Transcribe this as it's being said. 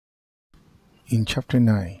In Chapter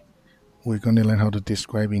 9, we're going to learn how to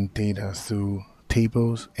describing data through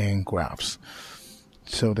tables and graphs.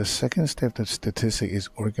 So the second step of statistics is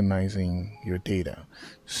organizing your data.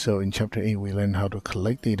 So in Chapter 8, we learned how to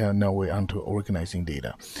collect data. Now we're on to organizing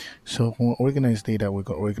data. So when we organize data, we're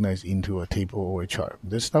going to organize into a table or a chart.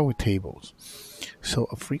 Let's start with tables. So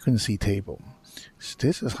a frequency table. So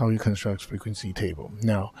this is how you construct frequency table.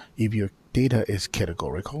 Now, if your data is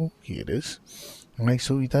categorical, here it is. All right,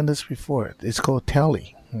 so we've done this before. It's called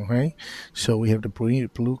tally. Okay, so we have the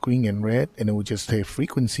blue, green, and red, and then we just say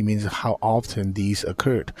frequency means how often these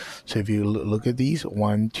occurred. So if you look at these,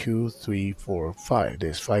 1, 2, 3, 4, 5.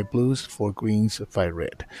 There's 5 blues, 4 greens, 5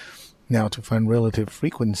 red. Now to find relative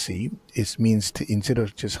frequency, it means to, instead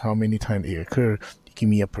of just how many times they occur, give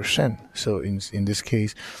me a percent. So in this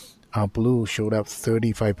case, blue showed up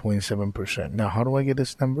 35.7%. Now, how do I get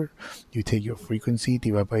this number? You take your frequency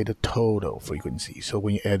divided by the total frequency. So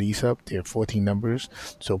when you add these up, there are 14 numbers.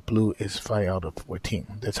 So blue is 5 out of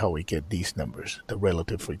 14. That's how we get these numbers, the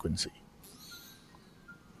relative frequency.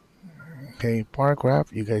 Okay, bar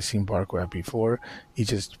graph. You guys seen bar graph before. It's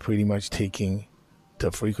just pretty much taking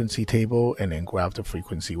the frequency table and then graph the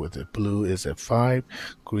frequency with it. Blue is at 5,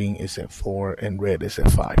 green is at 4, and red is at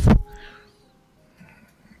 5.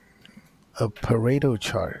 A Pareto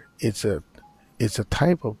chart, it's a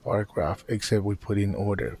type of bar graph, except we put in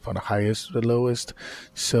order from the highest to the lowest.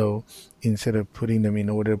 So instead of putting them in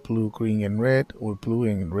order, blue, green, and red, or blue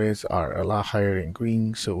and reds are a lot higher than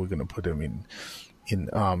green, so we're going to put them in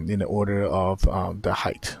the order of the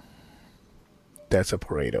height. That's a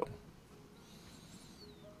Pareto.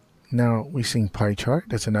 Now we've seen pie chart.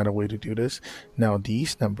 That's another way to do this. Now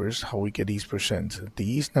these numbers, how we get these percents,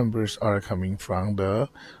 these numbers are coming from the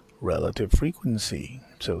relative frequency.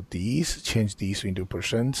 So these, change these into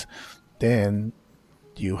percents, then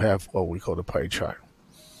you have what we call the pie chart.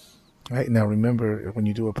 Right, now remember, when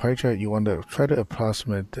you do a pie chart, you want to try to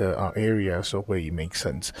approximate the area so where it makes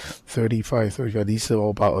sense. 35, these are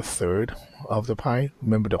all about a third of the pie.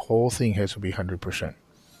 Remember, the whole thing has to be 100%.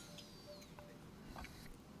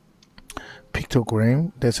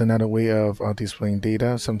 Pictogram, that's another way of displaying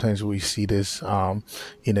data. Sometimes we see this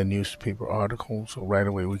in a newspaper article, so right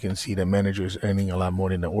away we can see the managers earning a lot more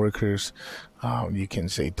than the workers. You can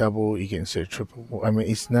say double, you can say triple. I mean,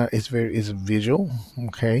 it's visual,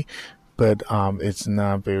 okay, but it's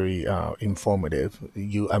not very informative.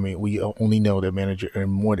 We only know the manager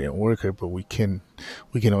earned more than a worker, but we can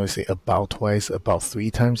always say about twice, about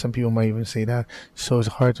 3 times. Some people might even say that. So it's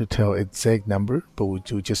hard to tell exact number, but we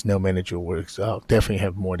do just know manager works definitely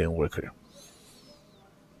have more than worker.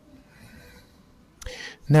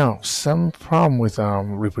 Now, some problem with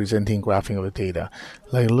representing graphing of the data.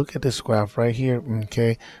 Like, look at this graph right here.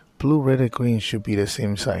 Okay, blue, red, and green should be the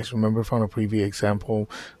same size. Remember from the previous example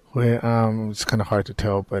where it's kind of hard to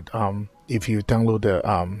tell, but if you download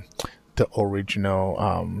the original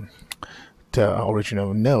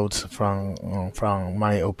notes from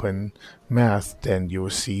MyOpenMath, then you will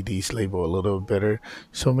see these labeled a little better.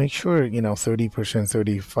 So make sure 30%,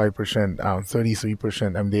 35%,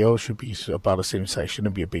 33%. They all should be about the same size.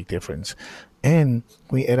 Shouldn't be a big difference. And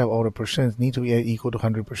when you add up all the percents, need to be equal to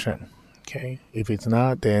 100%. Okay, if it's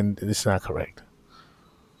not, then it's not correct.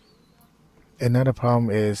 Another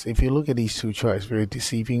problem is if you look at these two charts, very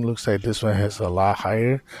deceiving. Looks like this one has a lot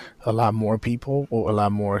higher, a lot more people, or a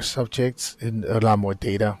lot more subjects, and a lot more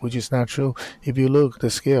data, which is not true. If you look at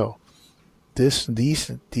the scale, these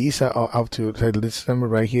are all up to, this number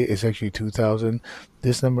right here is actually 2,000.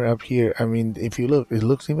 This number up here, if you look, it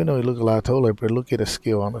looks, even though it looks a lot taller, but look at the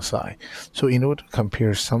scale on the side. So in order to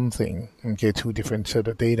compare something and get two different set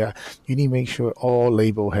of data, you need to make sure all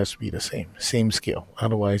label has to be the same scale.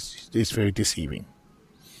 Otherwise, it's very deceiving.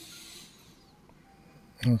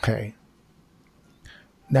 Okay.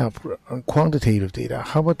 Now, quantitative data.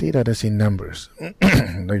 How about data that's in numbers?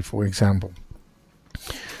 Like, for example,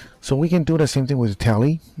 so we can do the same thing with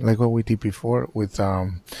tally, like what we did before with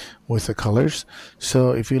the colors.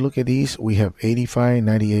 So if you look at these, we have 85,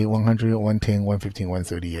 98, 100, 110, 115,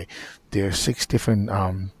 138. There are 6 different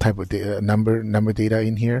type of data, number data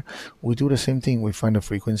in here. We do the same thing. We find the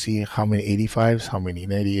frequency, how many 85s, how many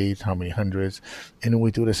 98s, how many hundreds, and then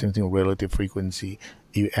we do the same thing with relative frequency.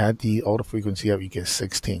 You add all the frequency up, you get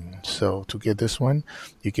 16. So to get this one,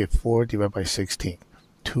 you get 4 divided by 16,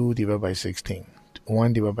 2 divided by 16.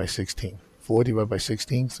 1 divided by 16, 4 divided by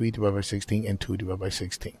 16, 3 divided by 16, and 2 divided by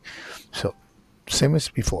 16. So same as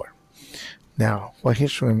before. Now, what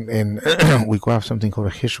histogram, and we graph something called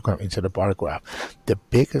a histogram instead of bar graph. The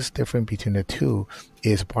biggest difference between the two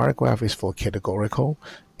is bar graph is for categorical,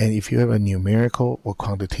 and if you have a numerical or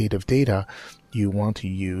quantitative data, you want to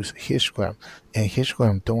use histogram, and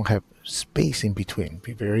histogram don't have space in between.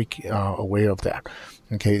 Be very aware of that.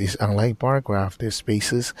 Okay, it's unlike bar graph, there's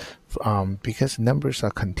spaces because numbers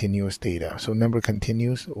are continuous data. So number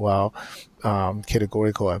continuous, while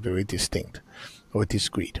categorical are very distinct or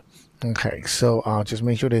discrete. Okay, so just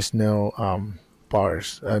make sure there's no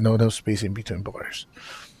bars, no space in between bars.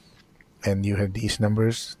 And you have these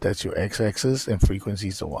numbers, that's your x-axis, and frequency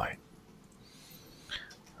is the y.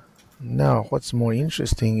 Now, what's more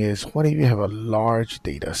interesting is, what if you have a large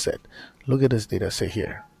data set? Look at this data set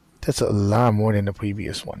here. That's a lot more than the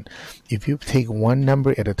previous one. If you take one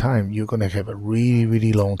number at a time, you're going to have a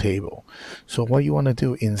really long table. So what you want to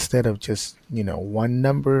do, instead of just, one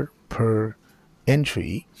number per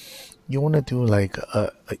entry, you want to do like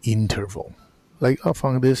a interval, like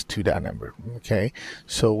from this to that number. Okay,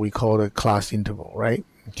 so we call it class interval, right?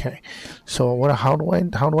 Okay, so how do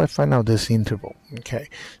I find out this interval? Okay,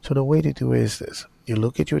 so the way to do it is this: you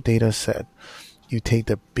look at your data set, you take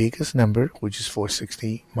the biggest number, which is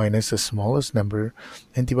 460, minus the smallest number,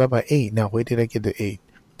 and divide by 8. Now, where did I get the 8?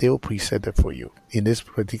 They will preset that for you. In this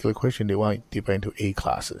particular question, they want to divide into 8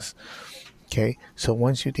 classes. Okay, so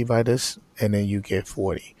once you divide this, and then you get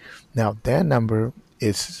 40. Now, that number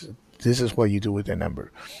this is what you do with the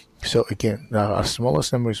number. So again, now our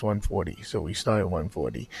smallest number is 140. So we start at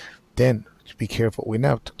 140. Then be careful. We're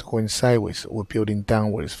not going sideways. We're building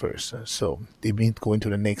downwards first. So it means going to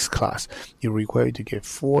the next class. You're required to get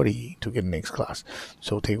 40 to get the next class.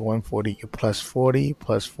 So take 140, you plus 40,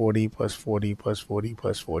 plus 40, plus 40, plus 40,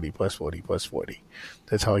 plus 40, plus 40, plus 40.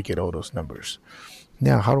 That's how I get all those numbers.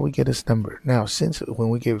 Now, how do we get this number? Now, since when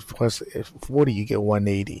we get plus 40, you get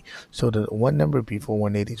 180. So the one number before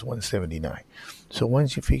 180 is 179. So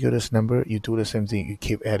once you figure this number, you do the same thing. You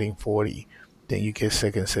keep adding 40. Then you get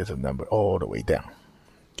second set of number all the way down.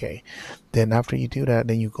 Okay. Then after you do that,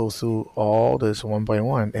 then you go through all this one by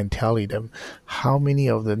one and tally them. How many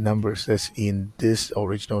of the numbers that's in this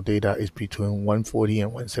original data is between 140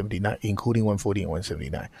 and 179, including 140 and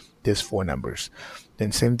 179. There's 4 numbers.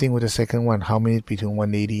 Then same thing with the second one. How many is between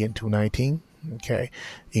 180 and 219? Okay,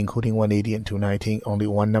 including 180 and 219. Only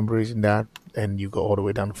one number is in that, and you go all the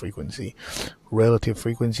way down to frequency. Relative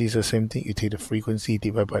frequency is the same thing. You take the frequency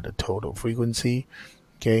divided by the total frequency.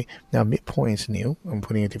 Okay, now midpoint is new. I'm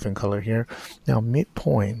putting a different color here. Now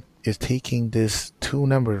midpoint is taking this 2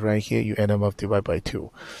 numbers right here, you add them up, divide by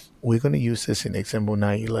 2. We're going to use this in example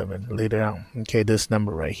 911 later on. Okay, this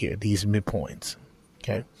number right here, these midpoints.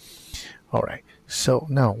 Okay, all right. So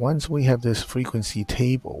now once we have this frequency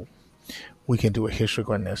table, we can do a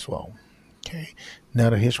histogram as well. Okay, now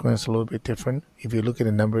the histogram is a little bit different. If you look at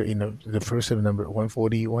the number in the first set of number,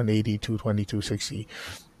 140, 180, 220, 260,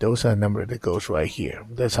 those are a number that goes right here.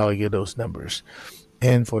 That's how I get those numbers.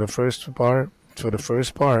 And for the first bar,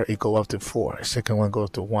 it go up to 4. Second one goes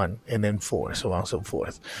to 1, and then 4, so on and so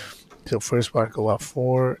forth. So first bar go up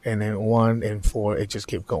 4, and then 1 and 4. It just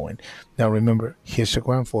keep going. Now remember,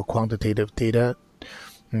 histogram for quantitative data,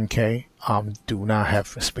 okay, do not have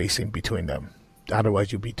spacing between them.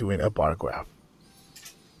 Otherwise, you'll be doing a bar graph.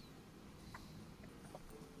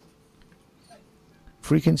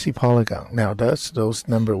 Frequency polygon. Now, that's those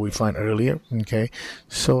numbers we find earlier. Okay,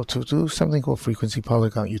 so to do something called frequency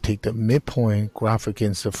polygon, you take the midpoint, graph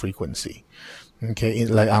against the frequency. Okay,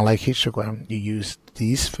 unlike histogram, you use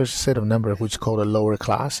these first set of numbers, which is called a lower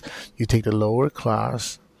class. You take the lower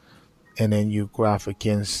class, and then you graph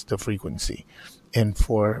against the frequency. And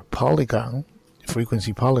for polygon,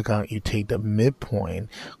 frequency polygon, you take the midpoint,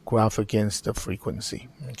 graph against the frequency.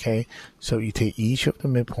 Okay, so you take each of the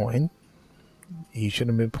midpoint,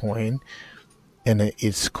 and then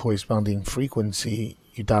its corresponding frequency,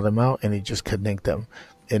 you dot them out, and you just connect them,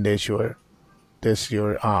 and there's your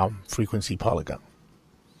frequency polygon.